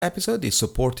Episode is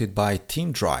supported by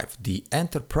TeamDrive, the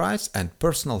enterprise and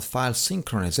personal file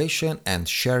synchronization and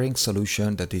sharing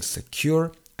solution that is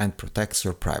secure and protects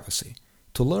your privacy.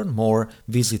 To learn more,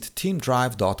 visit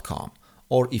teamdrive.com,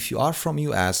 or if you are from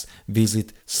US,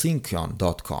 visit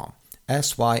synquion.com,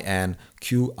 synquion.com.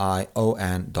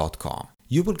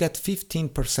 You will get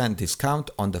 15% discount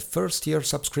on the first year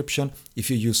subscription if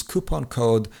you use coupon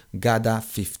code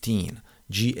GADA15,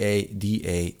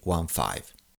 GADA15.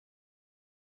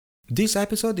 This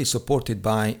episode is supported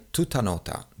by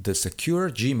Tutanota, the secure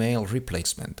Gmail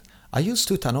replacement. I use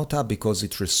Tutanota because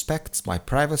it respects my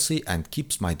privacy and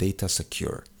keeps my data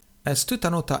secure. As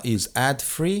Tutanota is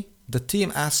ad-free, the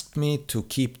team asked me to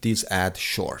keep this ad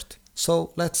short.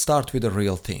 So let's start with the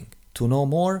real thing. To know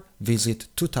more, visit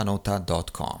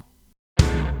tutanota.com.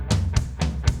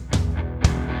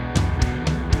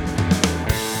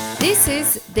 This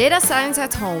is Data Science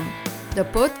at Home, the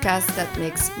podcast that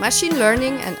makes machine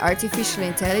learning and artificial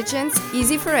intelligence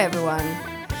easy for everyone.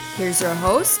 Here's your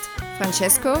host,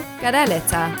 Francesco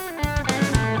Gadaletta.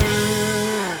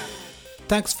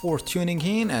 Thanks for tuning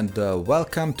in and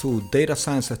welcome to Data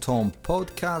Science at Home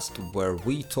podcast, where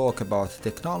we talk about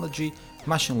technology,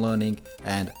 machine learning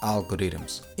and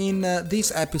algorithms. In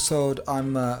this episode,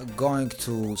 I'm going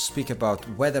to speak about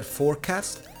weather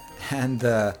forecast and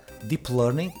deep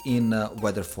learning in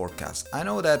weather forecast. I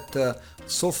know that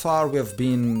so far we have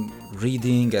been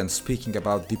reading and speaking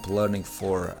about deep learning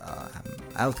for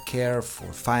healthcare,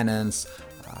 for finance,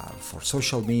 for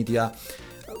social media.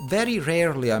 Very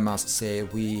rarely, I must say,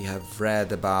 we have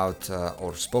read about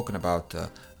or spoken about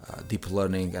deep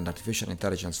learning and artificial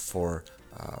intelligence for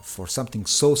something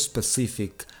so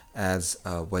specific as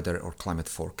weather or climate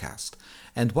forecast.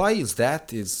 And why is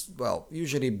that? Well,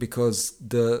 usually because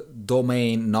the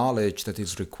domain knowledge that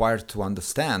is required to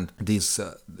understand these,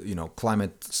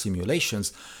 climate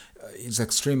simulations is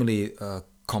extremely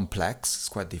complex, it's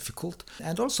quite difficult,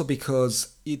 and also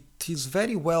because it is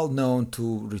very well known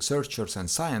to researchers and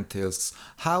scientists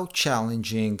how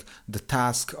challenging the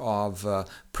task of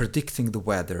predicting the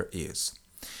weather is.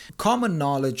 Common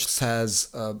knowledge says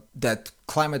that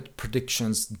climate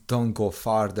predictions don't go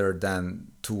farther than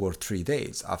 2 or 3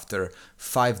 days. After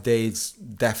 5 days,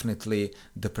 definitely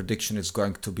the prediction is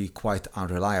going to be quite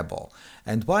unreliable.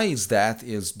 And why is that?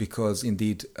 Is because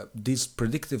indeed these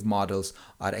predictive models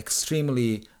are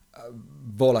extremely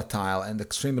volatile and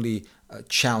extremely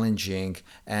challenging,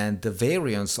 and the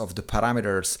variance of the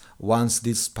parameters, once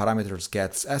these parameters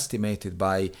gets estimated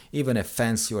by even a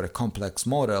fancy or a complex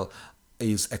model,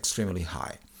 is extremely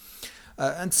high.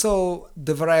 And so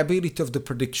the variability of the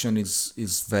prediction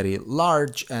is very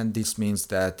large, and this means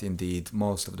that indeed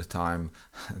most of the time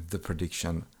the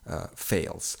prediction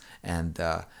fails, and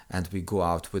we go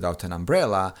out without an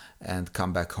umbrella and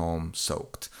come back home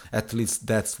soaked. At least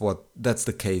that's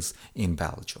the case in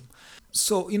Belgium.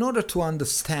 So in order to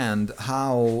understand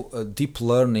how deep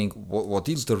learning, what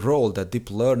is the role that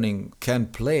deep learning can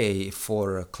play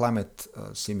for climate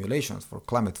simulations, for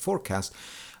climate forecast,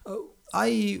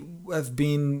 I have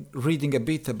been reading a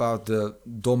bit about the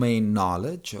domain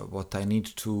knowledge, what I need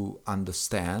to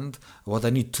understand, what I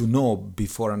need to know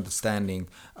before understanding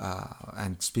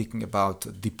and speaking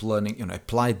about deep learning,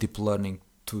 applied deep learning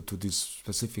to these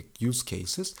specific use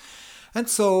cases. And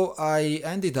so I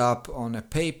ended up on a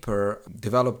paper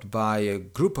developed by a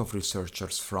group of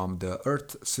researchers from the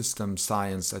Earth System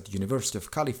Science at University of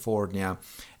California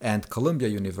and Columbia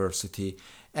University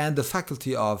and the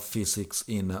Faculty of Physics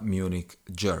in Munich,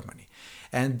 Germany.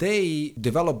 And they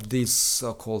developed this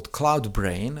so-called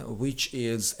CloudBrain, which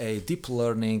is a deep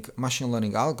learning, machine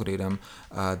learning algorithm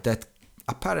that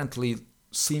apparently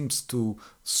seems to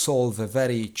solve a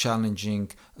very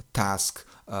challenging task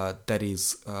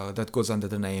that goes under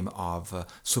the name of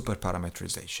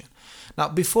superparameterization. Now,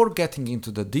 before getting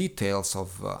into the details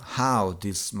of how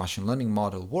this machine learning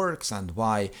model works and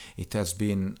why it has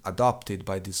been adopted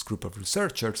by this group of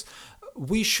researchers,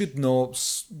 we should know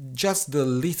just the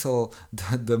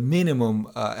minimum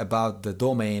about the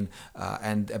domain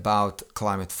and about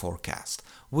climate forecast,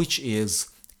 which is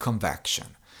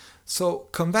convection. So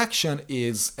convection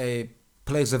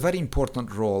plays a very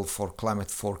important role for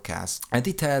climate forecast, and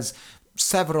it has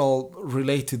several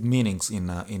related meanings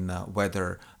in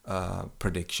weather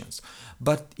predictions.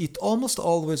 But it almost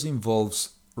always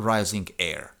involves rising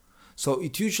air. So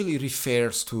it usually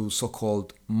refers to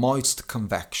so-called moist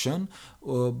convection.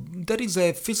 That is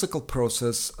a physical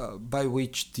process by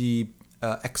which the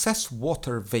excess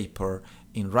water vapor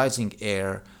in rising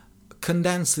air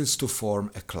condenses to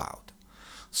form a cloud.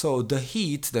 So the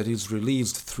heat that is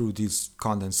released through this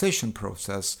condensation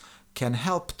process can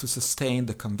help to sustain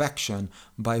the convection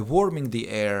by warming the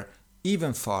air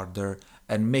even further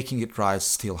and making it rise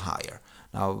still higher.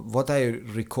 Now, what I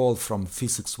recall from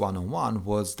Physics 101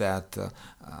 was that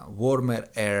warmer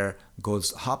air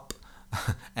goes up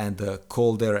and the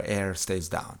colder air stays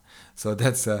down. So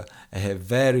that's a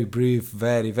very brief,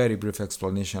 very brief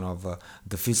explanation of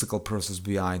the physical process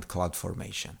behind cloud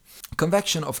formation.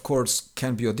 Convection, of course,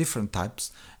 can be of different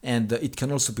types, and it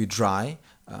can also be dry,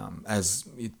 as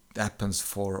it happens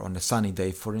on a sunny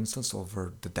day, for instance,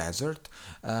 over the desert.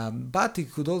 But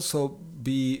it could also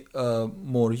be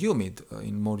more humid,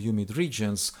 in more humid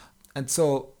regions. And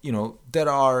so, there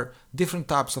are different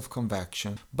types of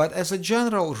convection. But as a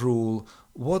general rule,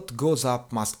 what goes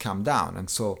up must come down. And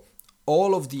so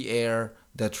all of the air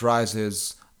that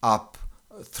rises up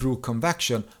through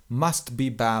convection must be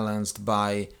balanced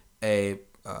by a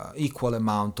equal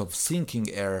amount of sinking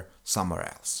air somewhere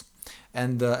else.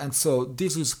 And so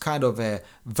this is kind of a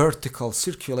vertical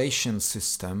circulation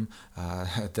system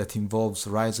that involves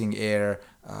rising air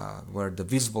where the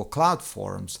visible cloud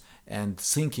forms and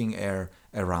sinking air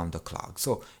around the cloud.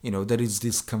 So, there is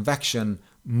this convection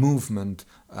movement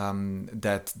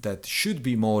that should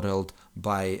be modeled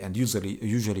by, and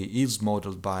usually is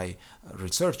modeled by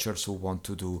researchers who want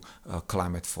to do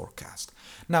climate forecast.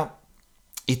 Now,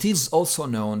 it is also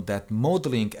known that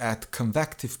modeling at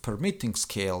convective permitting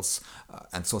scales,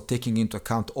 and so taking into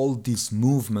account all these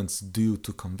movements due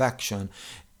to convection,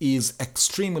 is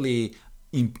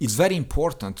very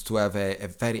important to have a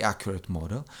very accurate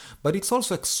model, but it's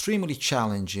also extremely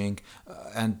challenging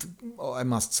and I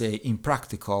must say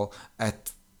impractical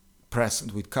at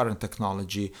present with current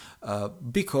technology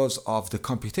because of the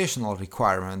computational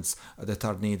requirements that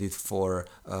are needed for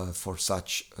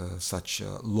such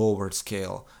lower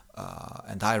scale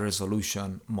and high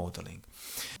resolution modeling.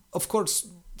 Of course,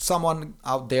 someone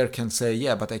out there can say,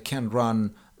 yeah, but I can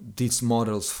run these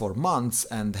models for months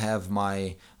and have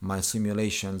my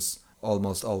simulations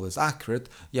almost always accurate.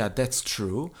 Yeah, that's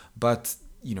true, but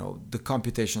the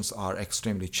computations are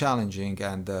extremely challenging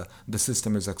and the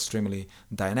system is extremely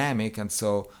dynamic, and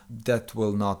so that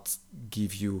will not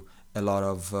give you a lot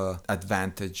of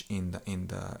advantage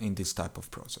in this type of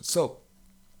process. So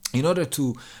in order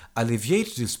to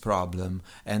alleviate this problem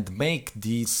and make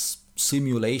these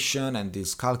simulation and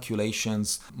these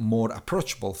calculations more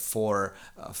approachable for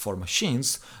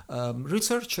machines,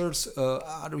 researchers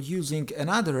are using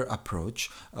another approach,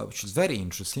 which is very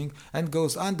interesting and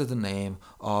goes under the name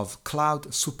of cloud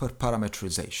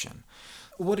superparametrization.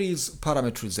 What is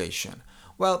parametrization?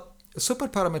 Well,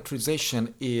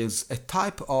 superparametrization is a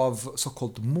type of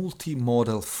so-called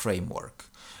multimodal framework.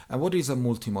 And what is a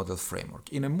multimodal framework?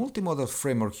 In a multimodal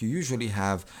framework, you usually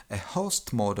have a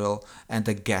host model and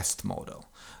a guest model.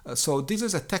 So this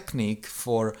is a technique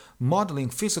for modeling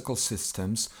physical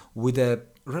systems with a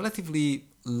relatively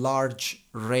large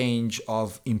range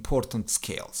of important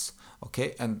scales.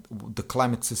 Okay, and the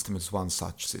climate system is one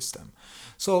such system.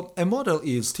 So a model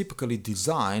is typically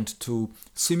designed to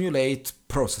simulate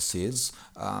processes,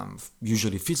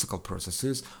 usually physical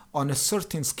processes, on a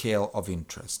certain scale of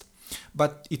interest.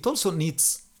 But it also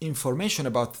needs information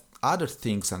about other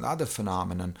things and other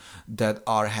phenomena that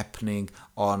are happening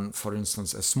on, for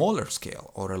instance, a smaller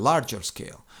scale or a larger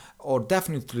scale, or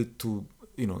definitely to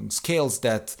scales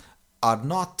that are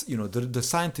not the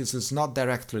scientist is not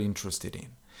directly interested in.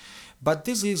 But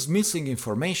this is missing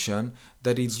information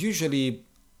that is usually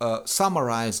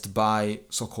summarized by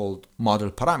so-called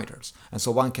model parameters. And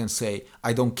so one can say,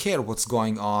 I don't care what's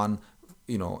going on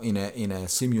in a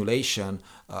simulation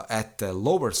at a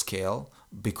lower scale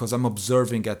because I'm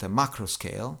observing at a macro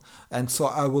scale. And so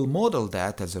I will model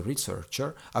that as a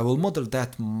researcher. I will model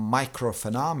that micro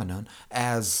phenomenon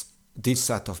as this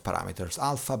set of parameters,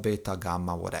 alpha, beta,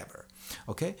 gamma, whatever.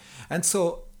 Okay? And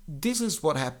so this is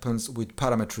what happens with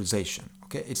parametrization.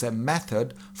 Okay? It's a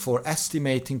method for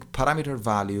estimating parameter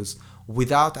values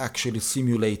without actually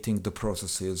simulating the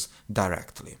processes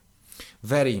directly.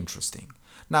 Very interesting.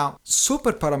 Now,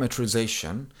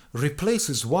 superparametrization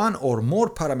replaces one or more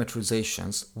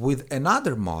parametrizations with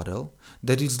another model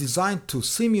that is designed to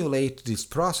simulate these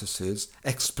processes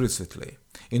explicitly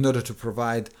in order to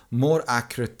provide more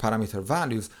accurate parameter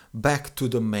values back to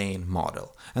the main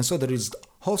model. And so there is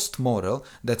host model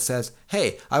that says,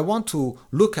 hey, I want to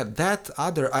look at that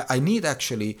other, I need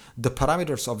actually the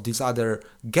parameters of this other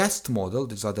guest model,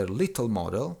 this other little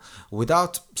model,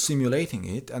 without simulating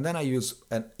it. And then I use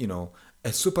a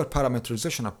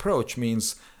superparametrization approach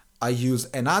means I use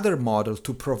another model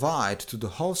to provide to the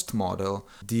host model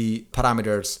the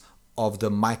parameters of the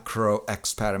micro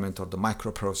experiment or the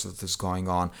micro process that's going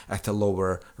on at a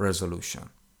lower resolution.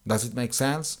 Does it make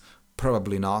sense?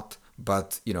 Probably not,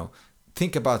 but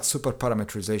think about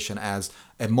superparameterization as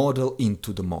a model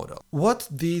into the model. What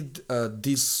did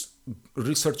this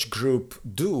research group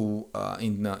do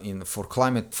for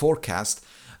climate forecast,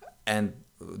 and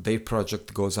their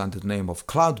project goes under the name of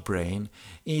CloudBrain,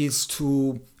 is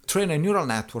to train a neural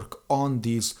network on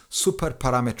these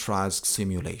superparameterized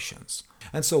simulations.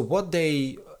 And so what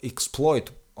they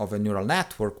exploit of a neural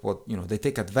network, what they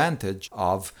take advantage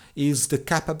of, is the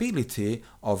capability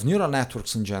of neural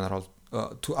networks in general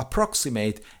to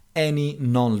approximate any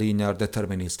nonlinear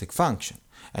deterministic function.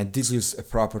 And this is a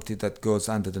property that goes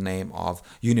under the name of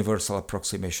universal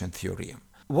approximation theorem.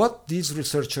 What these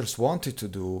researchers wanted to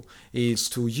do is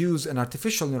to use an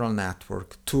artificial neural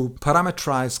network to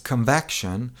parameterize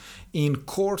convection in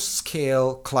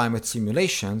coarse-scale climate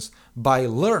simulations by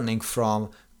learning from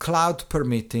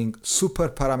cloud-permitting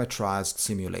superparameterized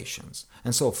simulations.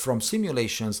 And so from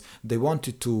simulations, they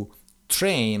wanted to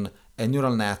train a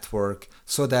neural network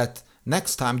so that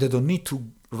next time they don't need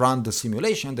to run the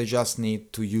simulation, they just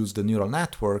need to use the neural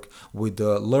network with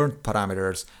the learned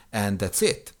parameters, and that's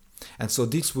it. And so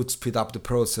this would speed up the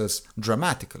process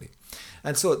dramatically.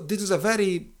 And so this is a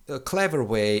very clever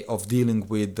way of dealing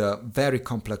with very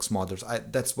complex models.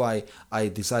 That's why I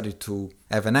decided to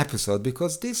have an episode,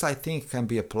 because this, I think, can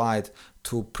be applied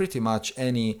to pretty much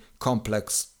any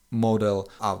complex model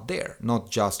out there,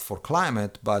 not just for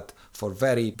climate, but for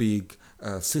very big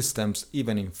systems,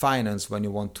 even in finance, when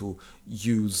you want to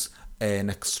use an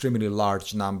extremely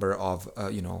large number of,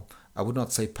 I would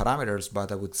not say parameters,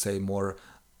 but I would say more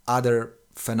other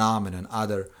phenomenon,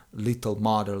 other little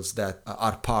models that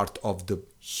are part of the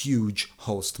huge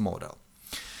host model.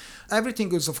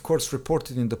 Everything is, of course,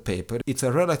 reported in the paper. It's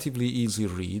a relatively easy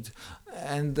read.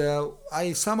 And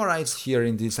I summarize here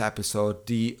in this episode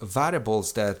the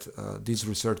variables that these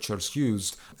researchers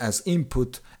used as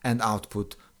input and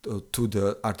output to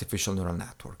the artificial neural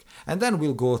network. And then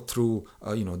we'll go through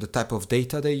the type of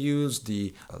data they use,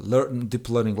 the deep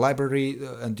learning library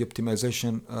and the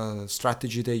optimization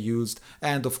strategy they used,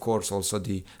 and of course also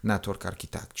the network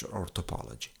architecture or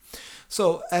topology.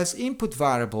 So as input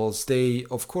variables, they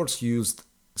of course used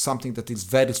something that is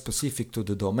very specific to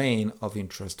the domain of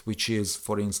interest, which is,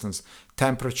 for instance,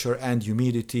 temperature and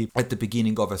humidity at the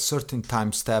beginning of a certain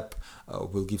time step.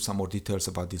 We'll give some more details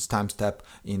about this time step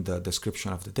in the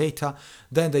description of the data.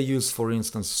 Then they use, for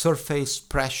instance, surface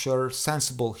pressure,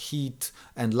 sensible heat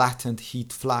and latent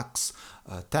heat flux,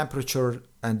 temperature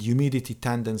and humidity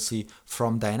tendency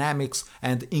from dynamics,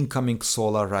 and incoming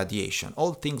solar radiation,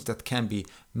 all things that can be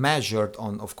measured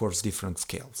on, of course, different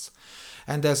scales.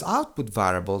 And as output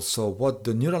variables, so what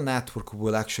the neural network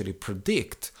will actually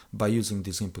predict by using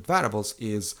these input variables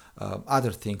is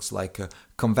other things like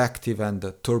convective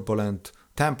and turbulent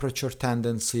temperature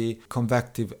tendency,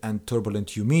 convective and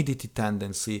turbulent humidity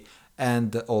tendency,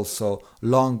 and also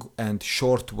long and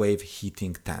short wave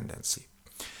heating tendency.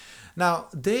 Now,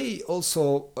 they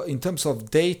also, in terms of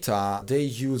data, they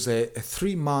use a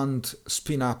 3-month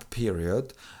spin-up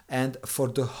period, and for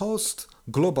the host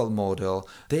global model,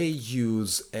 they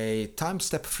use a time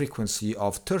step frequency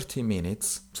of 30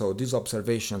 minutes. So these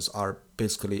observations are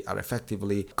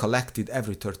effectively collected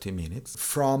every 30 minutes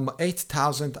from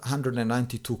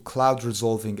 8,192 cloud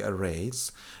resolving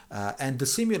arrays. And the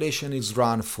simulation is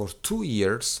run for 2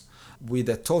 years with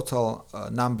a total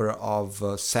number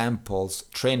of samples,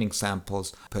 training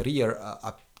samples per year,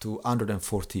 up to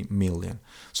 140 million.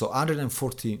 So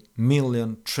 140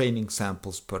 million training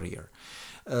samples per year.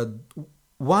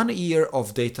 1 year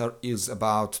of data is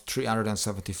about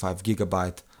 375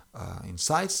 gigabyte in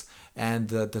size, and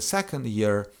the second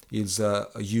year is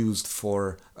used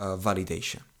for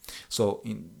validation. So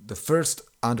in the first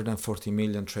 140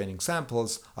 million training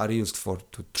samples are used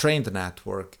to train the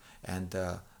network, and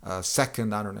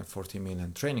second 140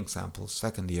 million training samples,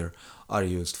 second year, are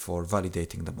used for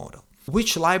validating the model.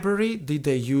 Which library did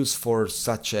they use for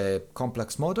such a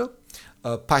complex model?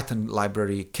 Python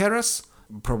library Keras.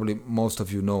 Probably most of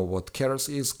you know what Keras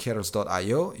is.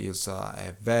 Keras.io is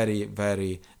a very,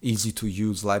 very easy to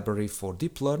use library for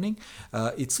deep learning.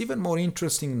 It's even more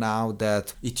interesting now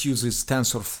that it uses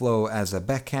TensorFlow as a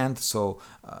backend, so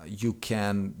you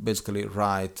can basically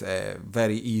write a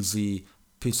very easy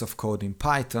piece of code in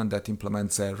Python that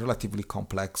implements a relatively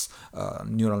complex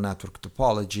neural network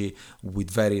topology with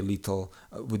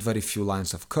very few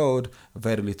lines of code,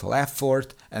 very little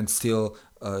effort, and still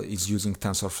is using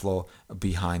TensorFlow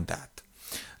behind that.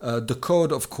 The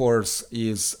code, of course,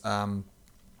 is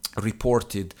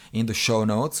reported in the show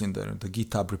notes, in the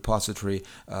GitHub repository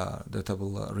that I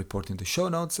will report in the show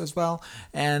notes as well.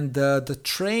 And the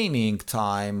training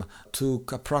time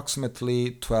took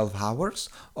approximately 12 hours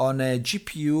on a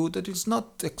GPU that is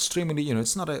not extremely,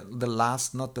 it's not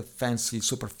not the fancy,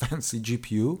 super fancy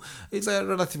GPU. It's a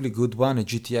relatively good one, a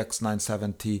GTX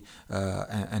 970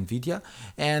 NVIDIA.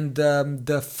 And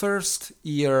the first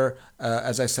year,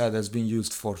 as I said, has been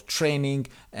used for training,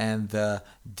 and the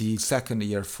second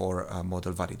year for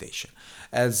model validation.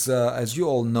 As you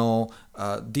all know,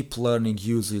 deep learning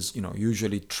uses,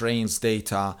 usually trains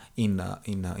data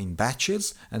in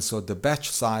batches, and so the batch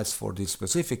size for this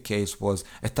specific case was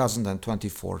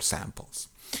 1,024 samples.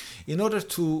 In order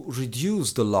to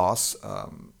reduce the loss,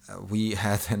 we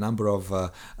had a number of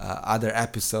other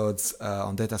episodes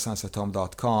on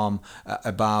datascienceathome.com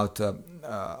about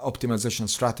optimization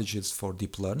strategies for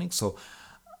deep learning. So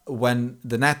when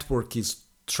the network is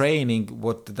training,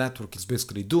 what the network is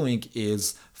basically doing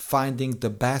is finding the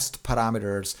best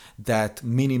parameters that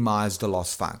minimize the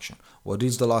loss function. What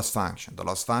is the loss function? The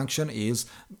loss function is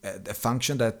a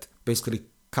function that basically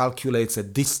calculates a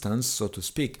distance, so to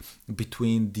speak,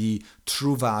 between the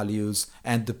true values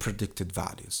and the predicted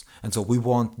values. And so we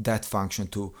want that function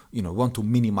to, want to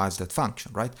minimize that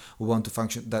function, right? We want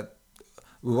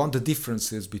the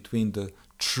differences between the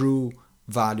true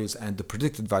values and the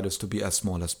predicted values to be as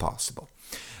small as possible.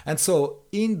 And so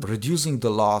in reducing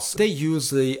the loss, they use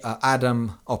the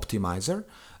Adam optimizer.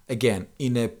 Again,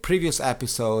 in a previous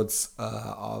episodes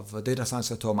of Data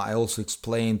Science at Home, I also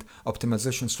explained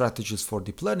optimization strategies for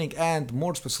deep learning, and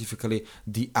more specifically,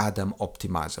 the Adam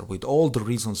optimizer, with all the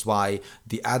reasons why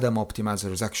the Adam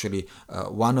optimizer is actually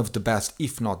one of the best,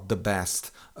 if not the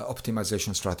best,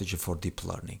 optimization strategy for deep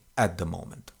learning at the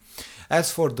moment. As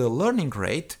for the learning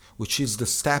rate, which is the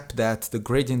step that the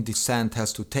gradient descent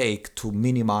has to take to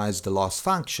minimize the loss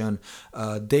function,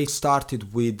 they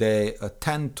started with a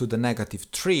 10 to the negative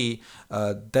 3.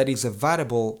 That is a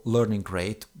variable learning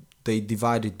rate. They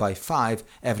divide it by 5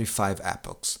 every 5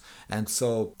 epochs. And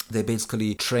so they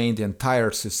basically train the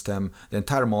entire system, the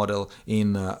entire model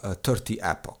in 30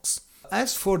 epochs.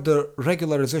 As for the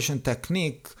regularization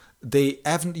technique, they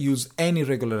haven't used any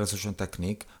regularization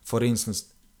technique. For instance,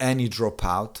 any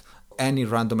dropout, any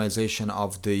randomization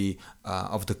of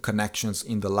the connections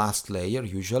in the last layer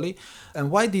usually.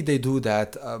 And why did they do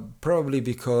that? Probably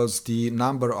because the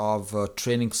number of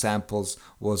training samples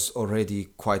was already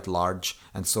quite large,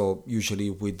 and so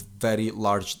usually with very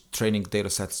large training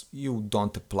data sets you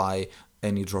don't apply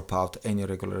any dropout, any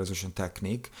regularization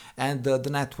technique, and the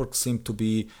network seemed to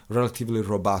be relatively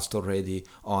robust already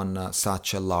on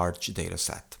such a large data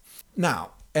set.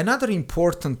 Now, another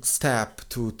important step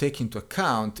to take into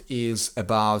account is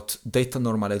about data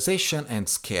normalization and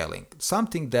scaling.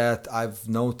 Something that I've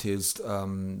noticed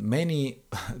many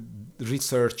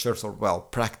researchers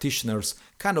practitioners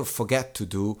kind of forget to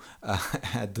do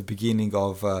at the beginning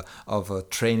of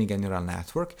training a neural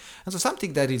network. And so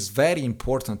something that is very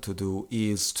important to do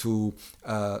is to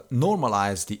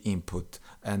normalize the input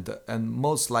and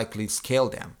most likely scale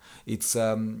them. It's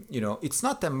it's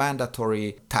not a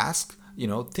mandatory task.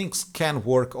 Things can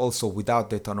work also without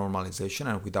data normalization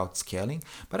and without scaling,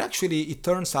 but actually it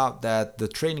turns out that the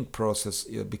training process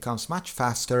becomes much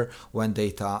faster when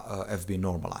data have been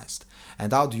normalized.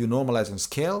 And how do you normalize and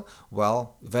scale?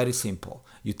 Well, very simple.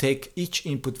 You take each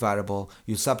input variable,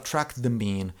 you subtract the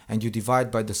mean, and you divide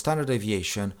by the standard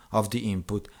deviation of the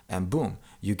input, and boom,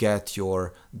 you get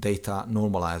your data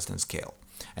normalized and scaled.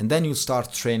 And then you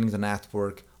start training the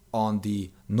network on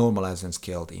the normalized and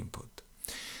scaled input.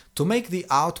 To make the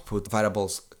output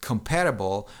variables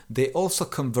comparable, they also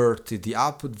converted the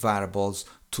output variables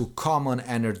to common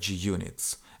energy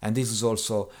units. And this is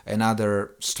also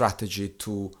another strategy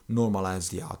to normalize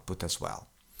the output as well.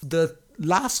 The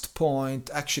last point,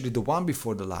 actually the one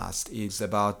before the last, is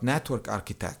about network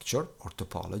architecture or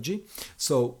topology.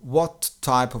 So what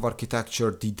type of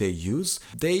architecture did they use?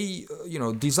 They,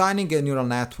 designing a neural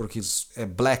network is a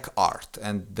black art,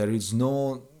 and there is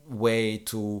no way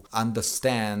to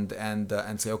understand and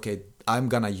say, okay, I'm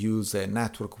gonna use a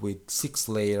network with 6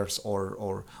 layers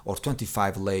or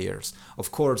 25 layers.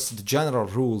 Of course, the general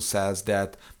rule says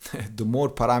that the more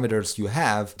parameters you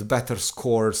have, the better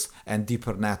scores, and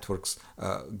deeper networks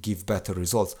give better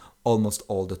results almost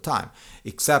all the time,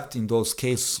 except in those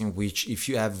cases in which if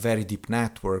you have very deep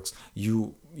networks,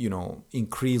 you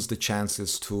increase the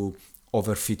chances to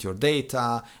overfit your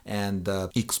data and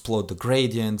explode the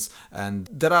gradients. And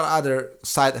there are other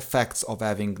side effects of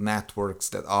having networks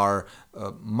that are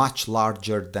much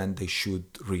larger than they should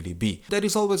really be. There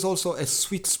is always also a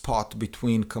sweet spot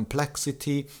between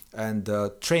complexity and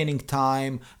training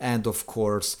time and, of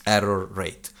course, error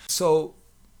rate. So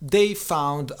they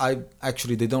found,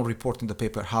 they don't report in the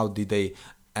paper how did they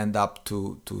end up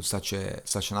to such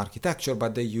an architecture,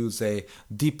 but they use a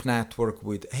deep network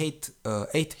with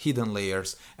eight hidden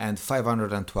layers and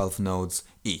 512 nodes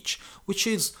each, which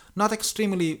is not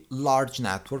extremely large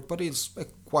network, but is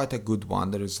quite a good one.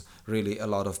 There is really a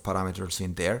lot of parameters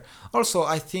in there. Also,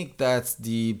 I think that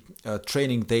the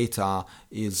training data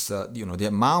is, the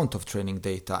amount of training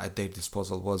data at their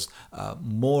disposal was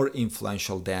more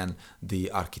influential than the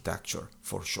architecture,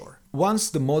 for sure. Once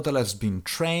the model has been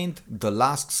trained, the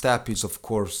last step is, of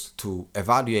course, to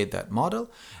evaluate that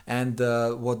model. And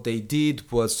what they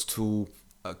did was to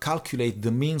calculate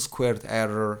the mean squared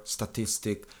error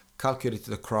statistic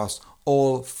calculated across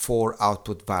all 4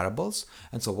 output variables.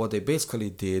 And so what they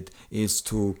basically did is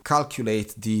to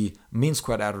calculate the mean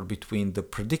squared error between the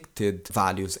predicted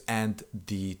values and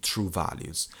the true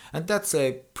values. And that's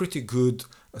a pretty good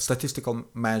statistical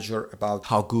measure about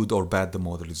how good or bad the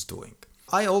model is doing.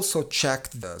 I also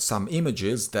checked some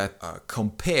images that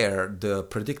compare the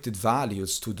predicted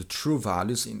values to the true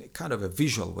values in kind of a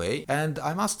visual way. And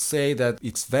I must say that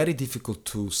it's very difficult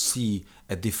to see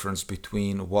a difference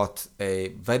between what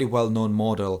a very well-known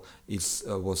model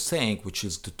was saying, which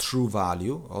is the true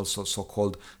value, also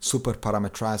so-called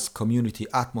superparameterized community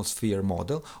atmosphere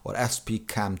model, or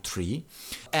SPCAM3,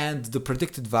 and the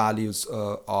predicted values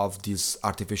of this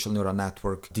artificial neural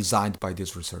network designed by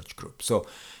this research group. So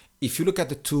if you look at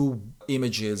the two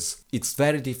images, it's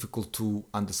very difficult to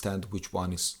understand which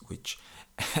one is which.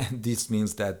 And this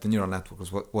means that the neural network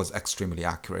was extremely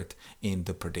accurate in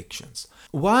the predictions.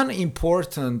 One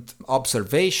important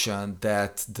observation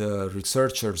that the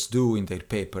researchers do in their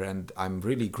paper, and I'm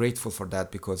really grateful for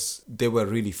that because they were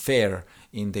really fair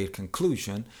in their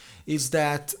conclusion, is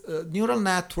that neural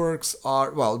networks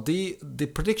are, the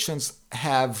predictions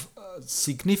have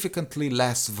significantly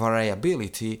less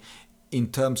variability in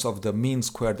terms of the mean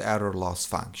squared error loss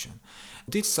function.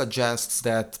 This suggests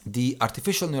that the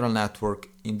artificial neural network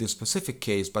in this specific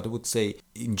case, but I would say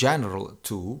in general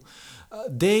too,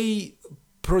 they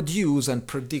produce and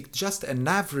predict just an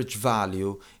average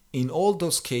value in all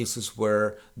those cases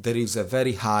where there is a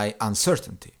very high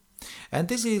uncertainty. And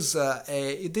this is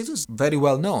very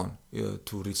well known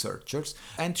to researchers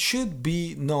and should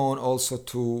be known also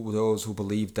to those who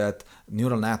believe that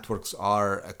neural networks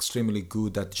are extremely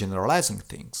good at generalizing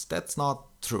things. That's not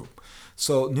true.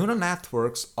 So neural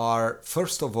networks are,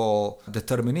 first of all,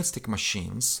 deterministic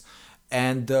machines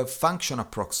and function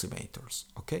approximators.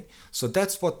 Okay, so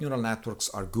that's what neural networks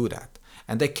are good at,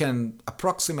 and they can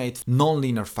approximate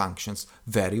nonlinear functions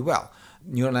very well.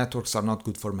 Neural networks are not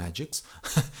good for magics.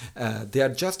 They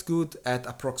are just good at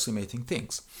approximating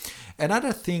things.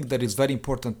 Another thing that is very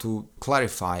important to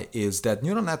clarify is that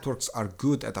neural networks are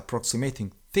good at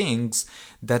approximating things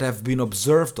that have been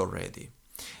observed already.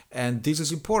 And this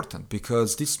is important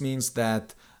because this means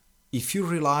that if you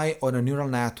rely on a neural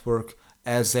network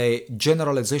as a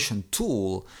generalization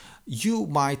tool, you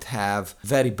might have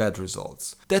very bad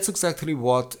results. That's exactly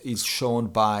what is shown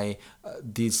by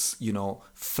these,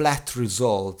 flat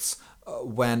results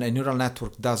when a neural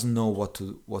network doesn't know what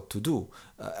to do.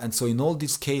 And so in all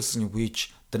these cases in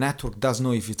which the network doesn't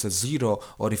know if it's a 0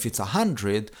 or if it's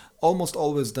 100, almost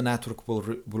always the network will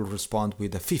respond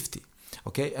with a 50.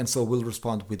 Okay, and so will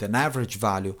respond with an average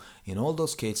value in all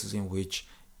those cases in which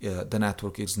the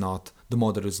model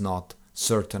is not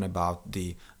certain about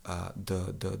the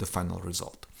final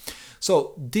result.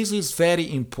 So this is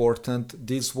very important.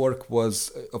 This work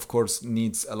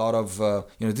needs a lot of,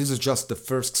 this is just the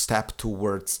first step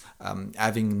towards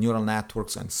having neural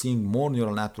networks and seeing more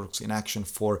neural networks in action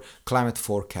for climate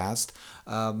forecast.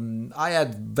 I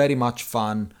had very much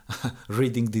fun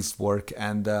reading this work,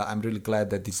 and I'm really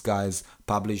glad that these guys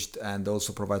published and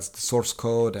also provides the source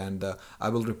code, and I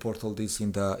will report all this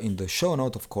in the show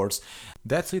note, of course.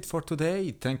 That's it for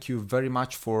today. Thank you very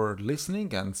much for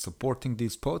listening and supporting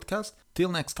this podcast. Till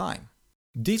next time.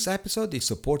 This episode is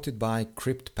supported by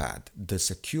CryptPad, the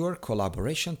secure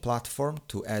collaboration platform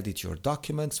to edit your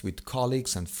documents with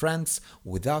colleagues and friends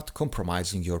without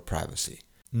compromising your privacy.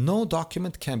 No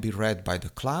document can be read by the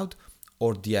cloud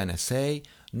or the NSA,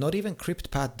 not even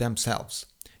CryptPad themselves.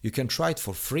 You can try it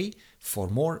for free. For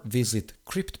more, visit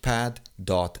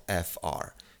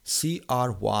cryptpad.fr.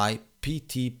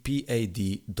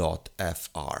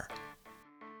 CRYPTPAD.fr.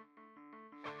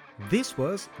 This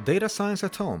was Data Science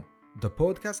at Home. the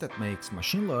podcast that makes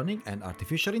machine learning and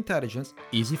artificial intelligence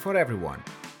easy for everyone.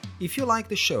 If you like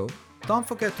the show, don't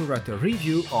forget to write a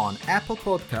review on Apple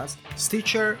Podcast,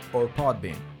 Stitcher, or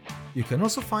Podbean. You can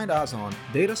also find us on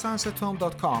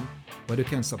datascienceathome.com, where you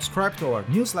can subscribe to our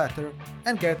newsletter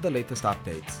and get the latest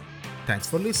updates. Thanks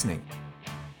for listening.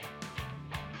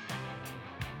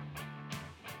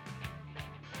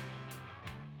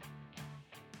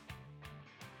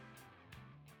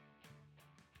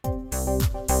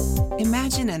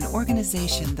 Imagine an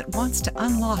organization that wants to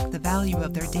unlock the value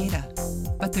of their data,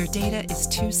 but their data is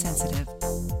too sensitive.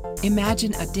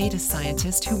 Imagine a data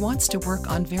scientist who wants to work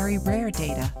on very rare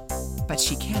data, but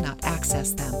she cannot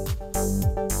access them.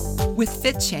 With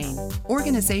FitChain,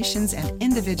 organizations and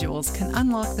individuals can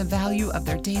unlock the value of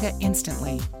their data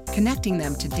instantly, connecting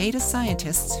them to data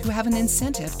scientists who have an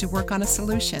incentive to work on a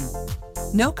solution.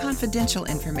 No confidential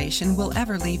information will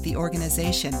ever leave the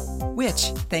organization, which,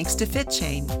 thanks to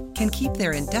FitChain, can keep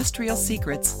their industrial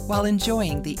secrets while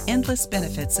enjoying the endless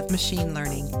benefits of machine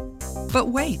learning. But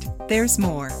wait, there's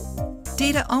more.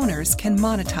 Data owners can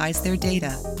monetize their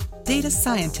data. Data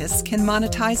scientists can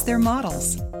monetize their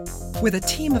models. With a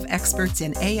team of experts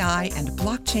in AI and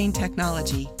blockchain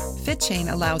technology,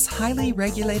 FitChain allows highly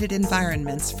regulated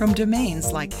environments from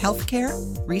domains like healthcare,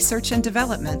 research and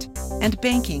development, and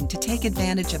banking to take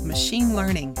advantage of machine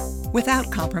learning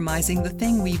without compromising the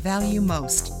thing we value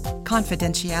most,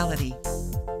 confidentiality.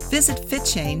 Visit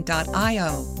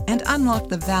fitchain.io and unlock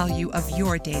the value of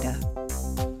your data.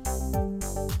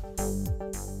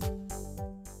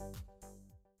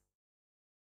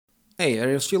 Hey,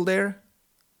 are you still there?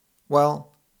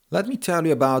 Well, let me tell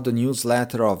you about the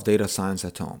newsletter of Data Science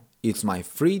at Home. It's my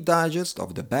free digest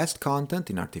of the best content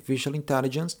in artificial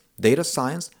intelligence, data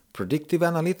science, predictive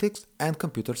analytics, and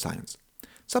computer science.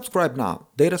 Subscribe now,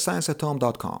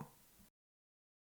 datascienceathome.com.